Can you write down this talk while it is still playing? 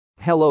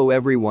Hello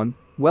everyone,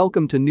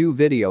 welcome to new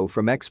video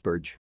from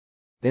Xperge.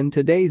 In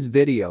today's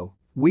video,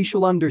 we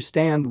shall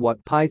understand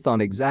what Python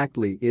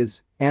exactly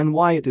is and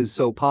why it is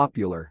so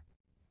popular.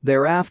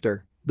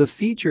 Thereafter, the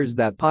features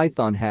that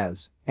Python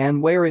has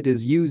and where it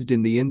is used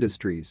in the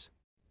industries.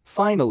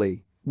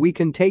 Finally, we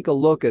can take a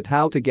look at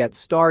how to get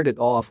started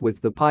off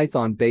with the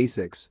Python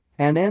basics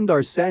and end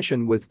our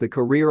session with the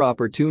career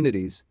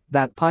opportunities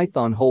that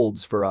Python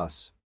holds for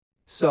us.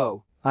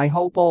 So, I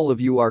hope all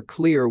of you are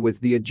clear with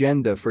the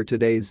agenda for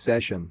today's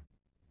session.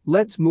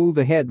 Let's move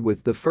ahead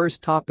with the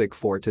first topic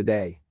for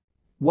today.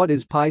 What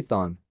is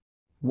Python?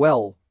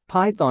 Well,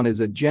 Python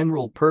is a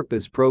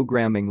general-purpose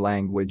programming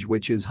language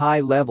which is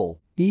high-level,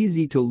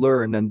 easy to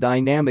learn and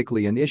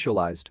dynamically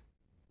initialized.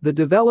 The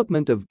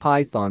development of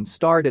Python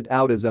started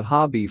out as a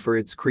hobby for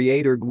its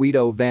creator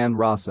Guido van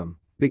Rossum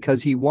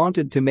because he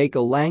wanted to make a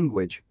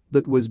language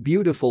that was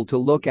beautiful to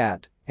look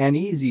at and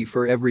easy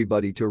for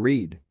everybody to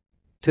read.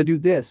 To do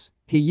this,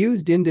 he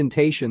used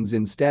indentations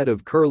instead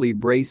of curly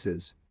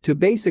braces to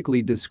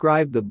basically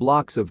describe the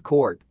blocks of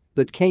code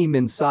that came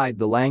inside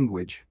the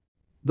language.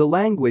 The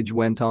language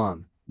went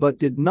on, but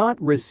did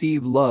not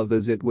receive love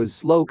as it was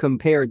slow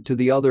compared to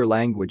the other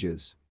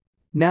languages.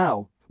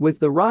 Now, with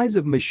the rise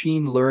of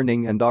machine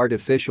learning and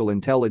artificial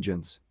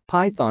intelligence,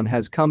 Python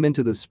has come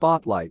into the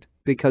spotlight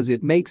because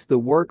it makes the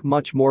work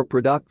much more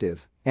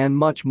productive and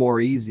much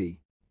more easy.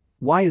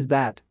 Why is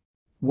that?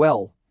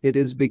 Well, it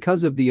is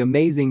because of the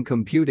amazing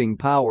computing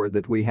power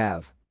that we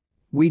have.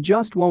 We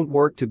just won't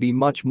work to be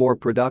much more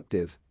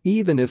productive,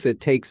 even if it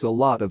takes a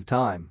lot of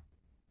time.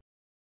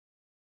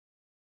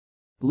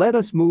 Let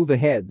us move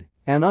ahead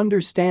and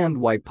understand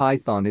why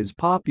Python is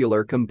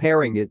popular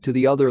comparing it to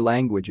the other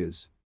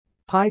languages.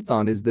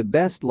 Python is the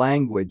best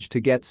language to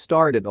get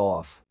started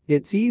off.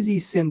 Its easy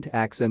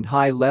syntax and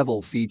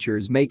high-level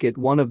features make it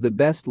one of the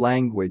best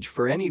language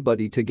for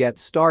anybody to get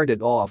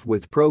started off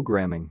with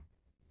programming.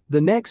 The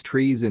next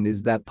reason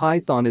is that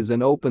Python is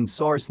an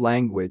open-source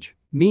language,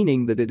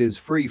 meaning that it is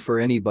free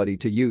for anybody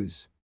to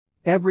use.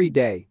 Every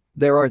day,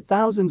 there are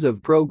thousands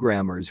of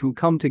programmers who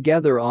come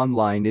together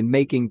online in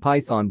making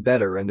Python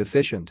better and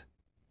efficient.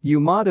 You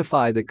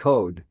modify the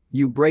code,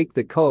 you break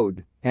the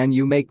code, and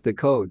you make the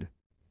code.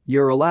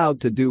 You're allowed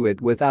to do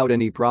it without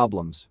any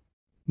problems.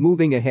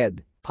 Moving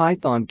ahead,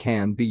 Python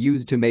can be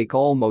used to make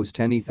almost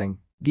anything: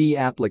 GUI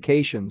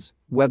applications,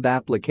 web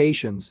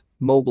applications,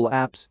 mobile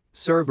apps,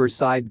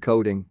 server-side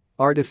coding,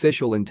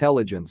 artificial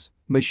intelligence,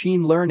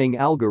 machine learning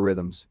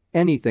algorithms,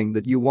 anything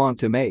that you want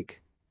to make.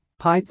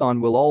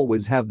 Python will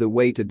always have the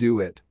way to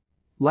do it.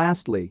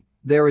 Lastly,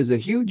 there is a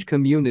huge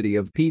community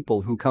of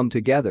people who come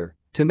together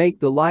to make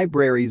the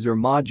libraries or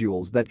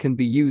modules that can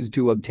be used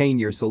to obtain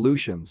your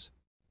solutions.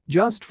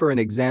 Just for an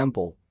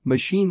example,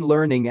 machine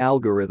learning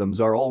algorithms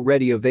are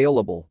already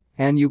available,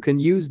 and you can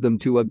use them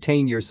to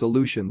obtain your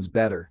solutions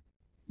better.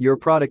 Your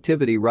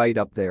productivity right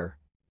up there.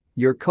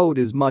 Your code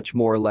is much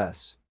more or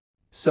less.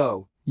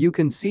 So, you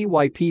can see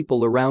why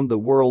people around the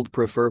world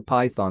prefer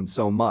Python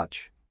so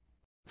much.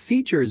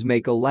 Features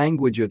make a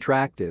language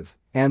attractive,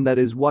 and that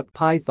is what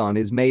Python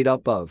is made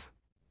up of.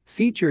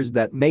 Features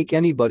that make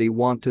anybody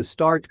want to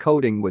start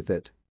coding with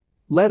it.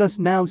 Let us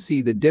now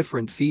see the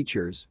different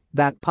features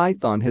that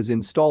Python has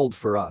installed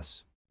for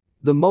us.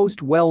 The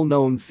most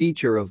well-known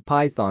feature of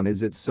Python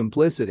is its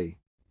simplicity.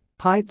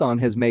 Python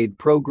has made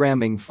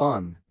programming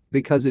fun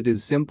because it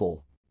is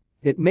simple.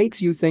 It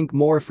makes you think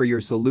more for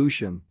your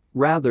solution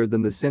rather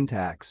than the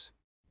syntax.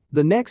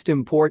 The next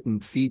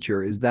important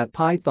feature is that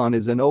Python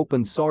is an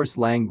open-source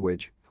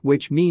language,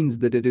 which means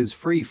that it is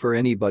free for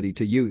anybody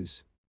to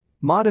use.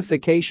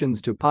 Modifications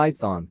to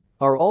Python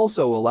are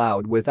also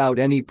allowed without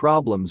any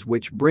problems,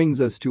 which brings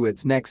us to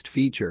its next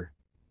feature: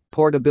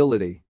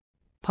 portability.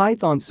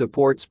 Python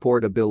supports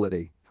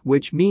portability,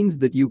 which means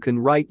that you can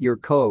write your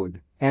code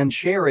and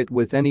share it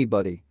with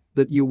anybody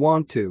that you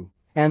want to,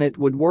 and it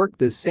would work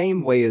the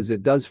same way as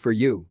it does for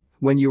you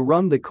when you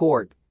run the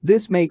code.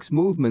 This makes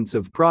movements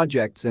of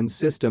projects and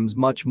systems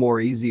much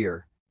more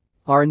easier.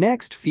 Our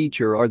next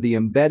feature are the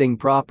embedding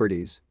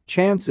properties.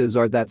 Chances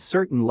are that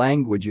certain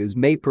languages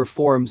may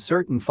perform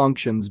certain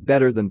functions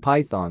better than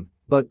Python,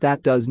 but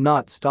that does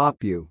not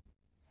stop you.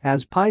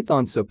 As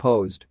Python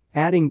supposed,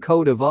 adding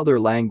code of other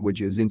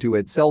languages into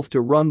itself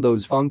to run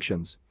those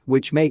functions,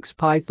 which makes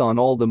Python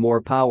all the more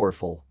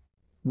powerful.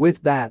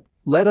 With that,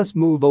 let us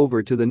move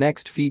over to the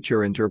next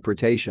feature: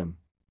 interpretation.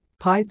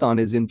 Python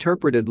is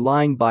interpreted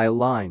line by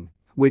line,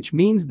 which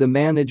means the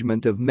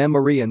management of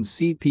memory and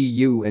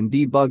CPU and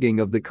debugging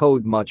of the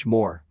code much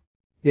more.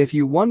 If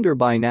you wonder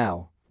by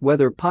now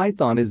whether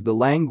Python is the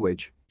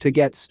language to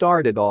get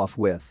started off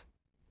with,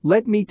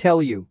 let me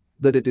tell you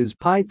that it is.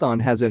 Python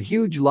has a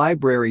huge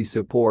library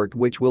support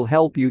which will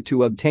help you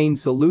to obtain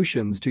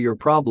solutions to your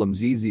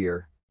problems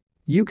easier.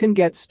 You can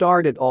get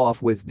started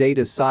off with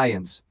data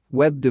science,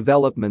 web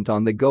development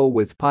on the go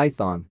with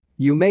Python.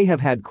 You may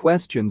have had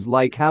questions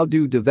like, how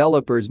do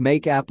developers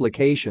make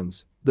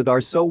applications that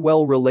are so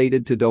well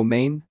related to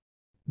domain?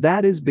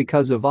 That is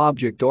because of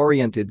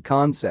object-oriented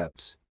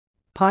concepts.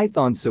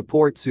 Python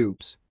supports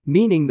OOPs,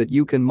 meaning that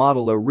you can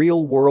model a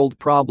real-world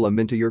problem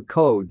into your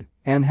code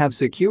and have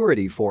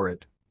security for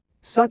it,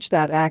 such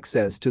that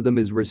access to them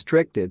is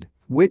restricted,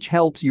 which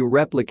helps you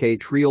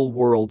replicate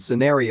real-world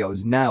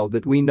scenarios. Now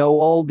that we know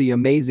all the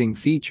amazing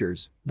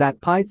features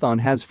that Python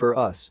has for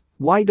us,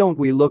 why don't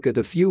we look at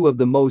a few of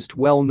the most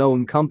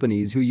well-known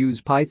companies who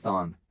use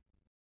Python?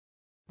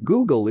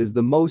 Google is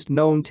the most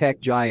known tech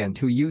giant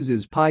who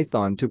uses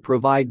Python to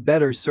provide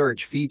better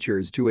search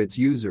features to its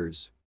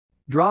users.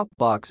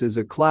 Dropbox is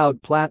a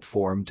cloud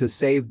platform to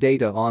save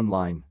data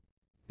online.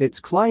 Its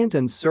client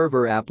and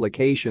server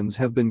applications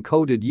have been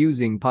coded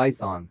using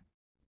Python.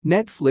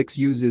 Netflix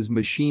uses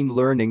machine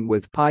learning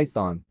with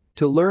Python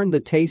to learn the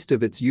taste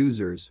of its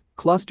users,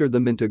 cluster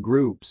them into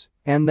groups,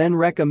 and then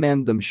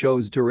recommend them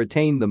shows to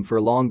retain them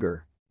for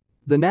longer.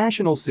 The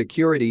National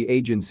Security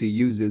Agency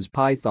uses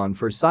Python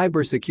for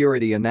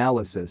cybersecurity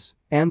analysis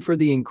and for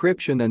the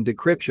encryption and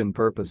decryption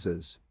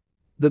purposes.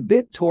 The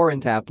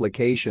BitTorrent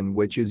application,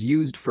 which is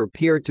used for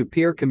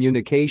peer-to-peer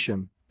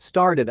communication,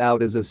 started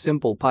out as a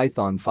simple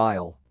Python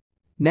file.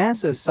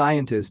 NASA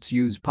scientists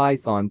use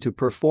Python to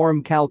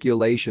perform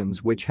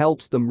calculations, which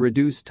helps them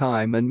reduce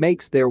time and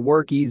makes their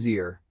work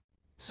easier.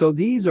 So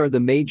these are the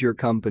major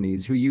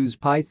companies who use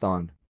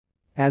Python.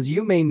 As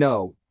you may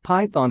know,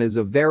 Python is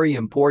a very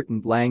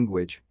important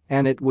language,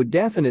 and it would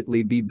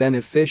definitely be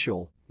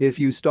beneficial if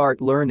you start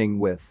learning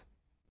with.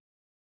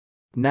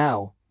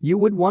 Now, you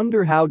would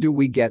wonder, how do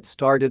we get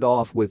started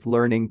off with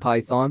learning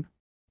Python?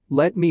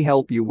 Let me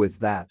help you with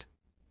that.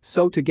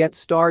 So to get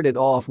started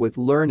off with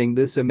learning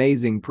this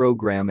amazing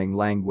programming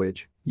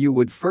language, you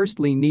would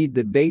firstly need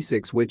the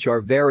basics, which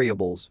are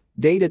variables,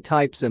 data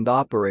types and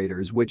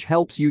operators, which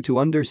helps you to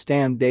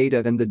understand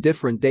data and the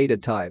different data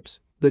types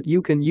that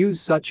you can use,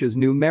 such as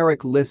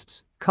numeric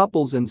lists,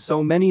 couples and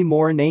so many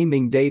more,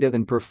 naming data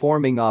and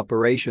performing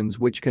operations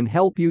which can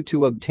help you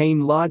to obtain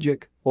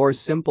logic or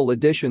simple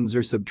additions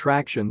or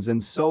subtractions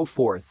and so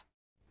forth.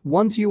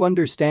 Once you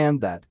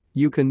understand that,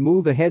 you can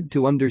move ahead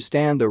to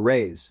understand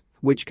arrays,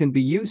 which can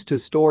be used to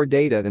store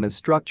data in a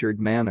structured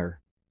manner.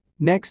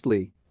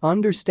 Nextly,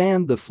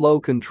 understand the flow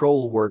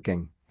control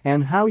working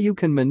and how you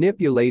can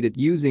manipulate it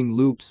using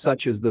loops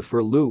such as the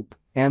for loop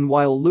and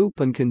while loop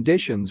and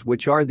conditions,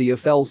 which are the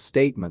if-else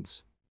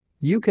statements.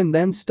 You can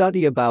then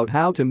study about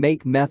how to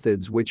make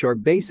methods, which are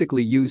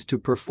basically used to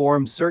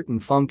perform certain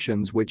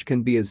functions, which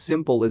can be as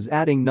simple as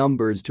adding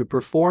numbers to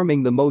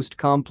performing the most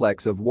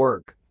complex of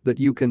work that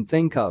you can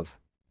think of.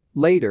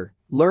 Later,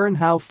 learn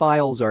how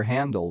files are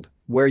handled,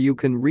 where you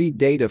can read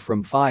data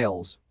from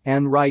files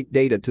and write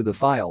data to the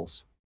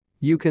files.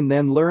 You can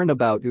then learn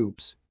about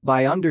OOPs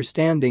by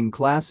understanding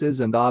classes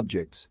and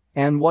objects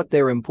and what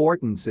their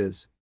importance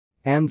is.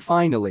 And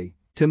finally,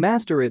 to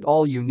master it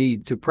all, you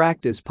need to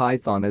practice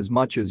Python as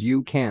much as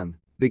you can,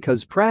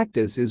 because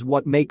practice is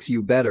what makes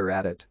you better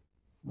at it.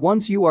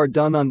 Once you are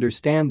done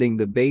understanding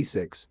the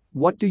basics,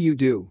 what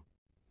do?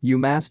 You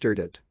mastered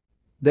it.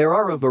 There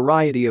are a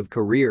variety of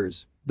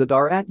careers that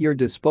are at your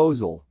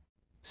disposal.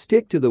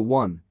 Stick to the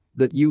one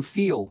that you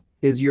feel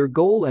is your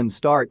goal and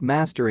start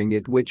mastering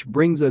it, which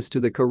brings us to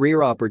the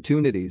career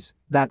opportunities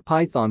that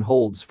Python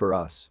holds for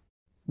us.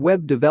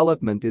 Web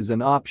development is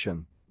an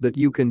option that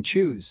you can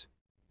choose.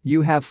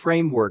 You have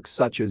frameworks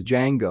such as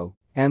Django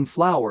and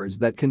Flowers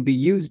that can be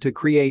used to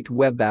create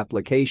web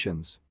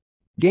applications.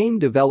 Game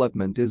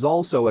development is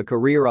also a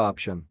career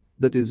option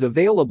that is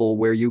available,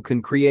 where you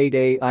can create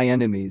AI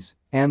enemies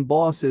and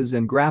bosses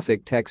and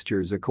graphic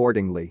textures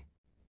accordingly.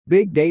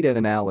 Big data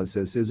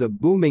analysis is a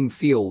booming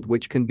field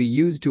which can be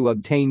used to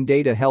obtain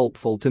data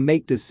helpful to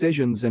make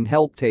decisions and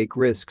help take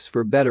risks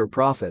for better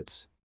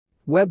profits.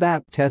 Web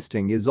app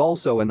testing is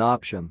also an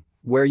option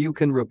where you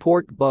can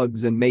report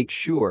bugs and make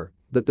sure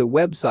that the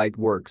website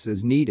works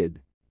as needed.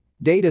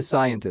 Data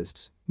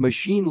scientists,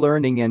 machine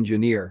learning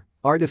engineer,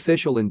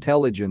 artificial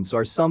intelligence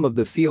are some of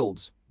the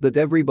fields that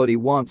everybody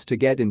wants to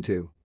get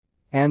into.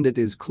 And it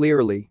is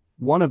clearly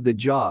one of the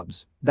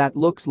jobs that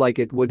looks like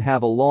it would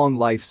have a long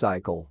life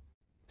cycle.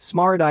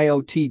 Smart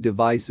IoT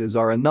devices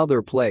are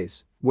another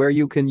place where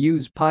you can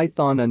use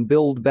Python and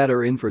build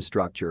better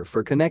infrastructure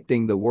for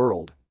connecting the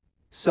world.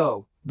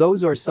 So,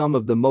 those are some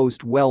of the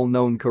most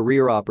well-known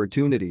career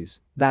opportunities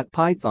that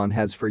Python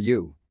has for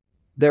you.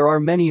 There are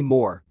many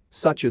more,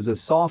 such as a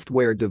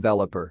software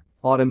developer,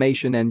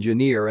 automation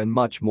engineer and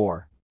much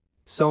more.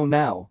 So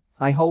now,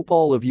 I hope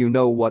all of you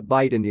know what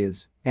Python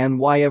is and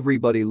why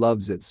everybody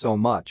loves it so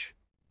much.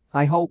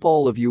 I hope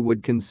all of you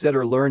would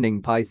consider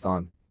learning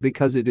Python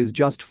because it is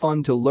just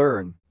fun to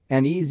learn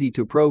and easy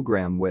to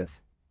program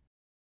with.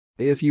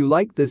 If you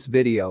like this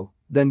video,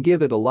 then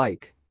give it a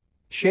like.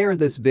 Share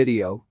this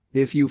video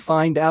if you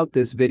find out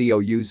this video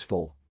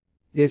useful.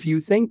 If you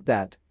think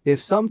that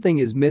if something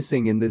is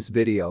missing in this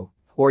video,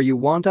 or you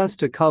want us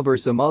to cover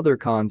some other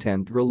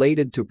content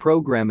related to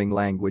programming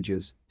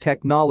languages,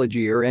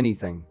 technology or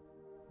anything,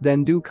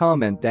 then do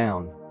comment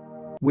down.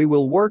 We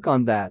will work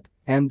on that,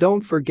 and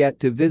don't forget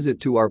to visit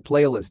to our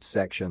playlist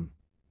section.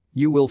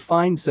 You will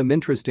find some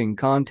interesting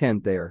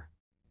content there.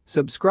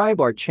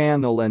 Subscribe our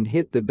channel and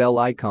hit the bell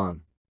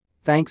icon.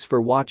 Thanks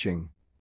for watching.